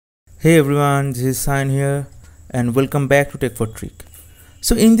Hey everyone, this is Sain here and welcome back to Tec4Tric.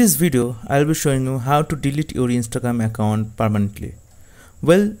 So in this video, I'll be showing you how to delete your Instagram account permanently.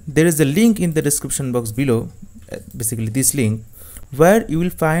 Well, there is a link in the description box below, basically this link, where you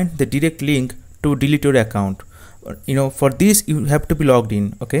will find the direct link to delete your account. For this you have to be logged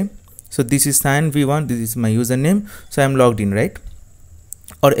in, okay? So this is Sain V1, this is my username, so I'm logged in, right?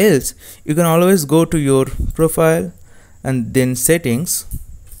 Or else, you can always go to your profile and then settings.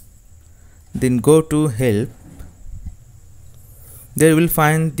 Then go to help. There you will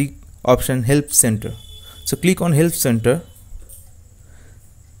find the option help center. So click on help center.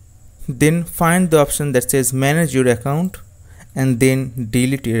 Then find the option that says manage your account and then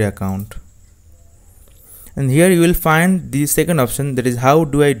delete your account. And here you will find the second option, that is how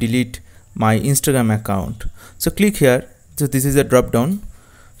do I delete my Instagram account. So click here. So this is a drop down.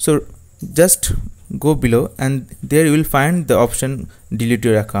 So just go below and there you will find the option delete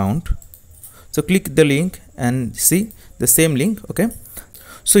your account. So click the link and see the same link, okay?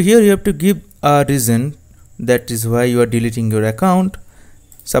 So here you have to give a reason, that is why you are deleting your account.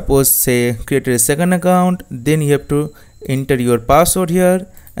 Suppose say create a second account, then you have to enter your password here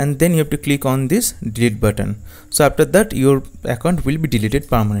and then you have to click on this delete button. So after that your account will be deleted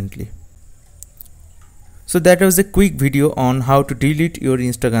permanently. So that was a quick video on how to delete your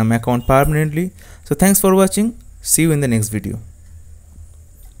Instagram account permanently. So thanks for watching. See you in the next video.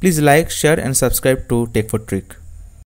 Please like, share and subscribe to Tec4Tric.